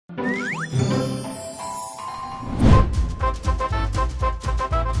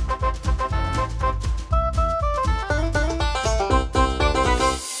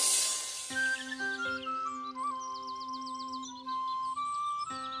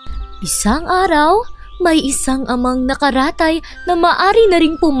Isang araw, may isang amang nakaratay na maari na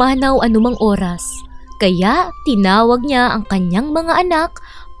ring pumanaw anumang oras. Kaya tinawag niya ang kanyang mga anak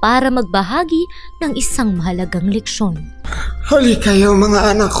para magbahagi ng isang mahalagang leksyon. Halika kayo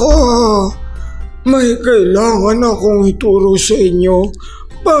mga anak ko. May kailangan akong ituro sa inyo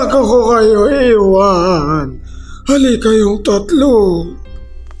bago ko kayo iwan. Halika kayong tatlo.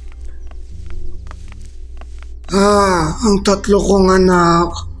 Ang tatlo kong anak.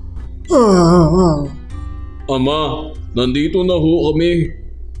 Ama, nandito na ho kami.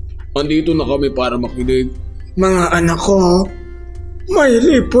 Andito na kami para makinig. Mga anak ko, may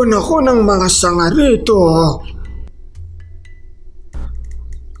lipon ako ng mga sanga rito.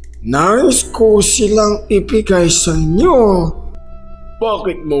 Nais ko silang ibigay sa inyo.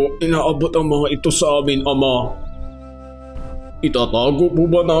 Bakit mo inaabot ang mga ito sa amin, Ama? Itatago po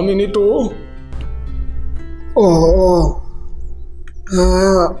ba namin ito? Oo.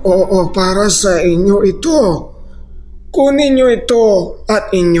 Oo, para sa inyo ito. Kunin nyo ito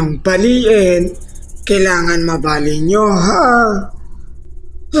at inyong baliin. Kailangan mabali nyo, ha?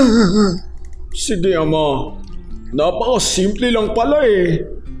 Sige, Ama. Napakasimple lang pala eh.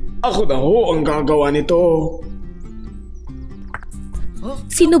 Ako na ho ang gagawa nito.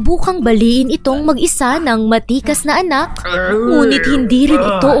 Sinubukang baliin itong mag-isa ng matikas na anak, ngunit hindi rin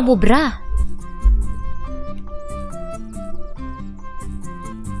ito umubra.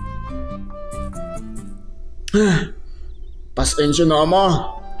 Pasensya na, Ama.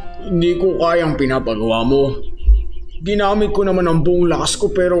 Hindi ko kayang pinapagawa mo. Ginamit ko naman ang buong lakas ko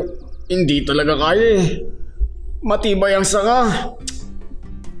pero hindi talaga kaya eh. Matibay ang sanga.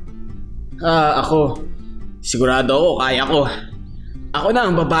 Ako. Sigurado ako kaya ko. Ako na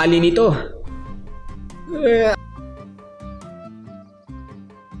ang babali nito.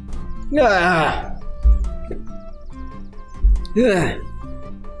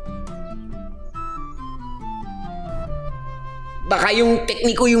 Baka yung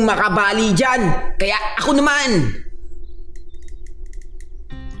tekniko yung makabali dyan. Kaya ako naman.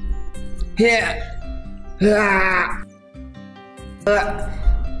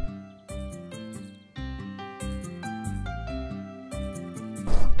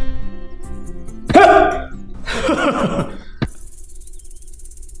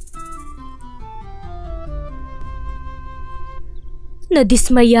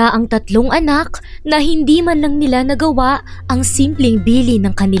 Nadismaya ang tatlong anak na hindi man lang nila nagawa ang simpleng bili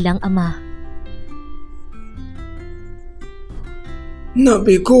ng kanilang ama.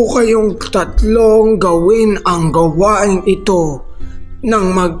 Nabigo kayong tatlong gawin ang gawain ito ng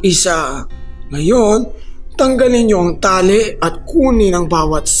mag-isa. Ngayon, tanggalin niyo ang tali at kunin ang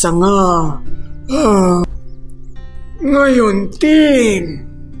bawat sanga. Ngayon, team!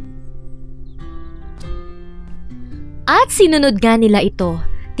 At sinunod nga nila ito.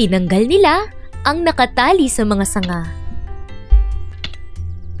 Tinanggal nila ang nakatali sa mga sanga.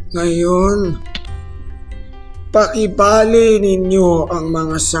 Ngayon, pakibali ninyo ang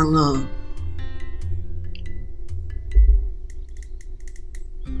mga sanga.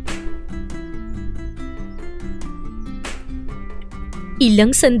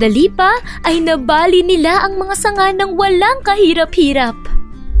 Ilang sandali pa ay nabali nila ang mga sanga ng walang kahirap-hirap.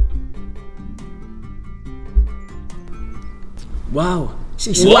 Wow!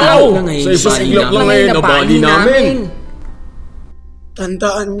 Sa isang iglap lang ngayon nabali namin.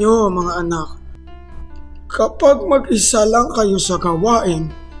 Tandaan nyo mga anak, kapag mag-isa lang kayo sa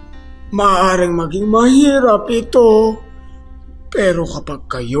gawain, maaaring maging mahirap ito. Pero kapag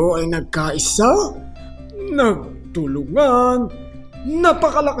kayo ay nagkaisa, nagtulungan,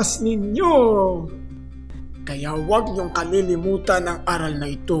 napakalakas ninyo. Kaya huwag niyong kalilimutan ang aral na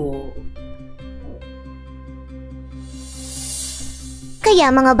ito.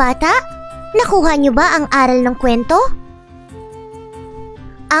 Kaya mga bata, nakuha niyo ba ang aral ng kwento?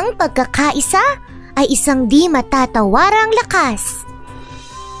 Ang pagkakaisa ay isang di matatawarang lakas.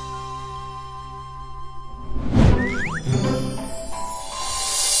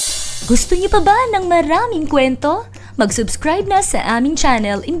 Gusto niyo pa ba ng maraming kwento? Mag-subscribe na sa aming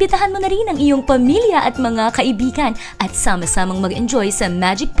channel, imbitahan mo na rin ang iyong pamilya at mga kaibigan at sama-samang mag-enjoy sa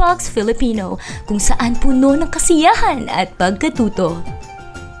MagicBox Filipino kung saan puno ng kasiyahan at pagkatuto.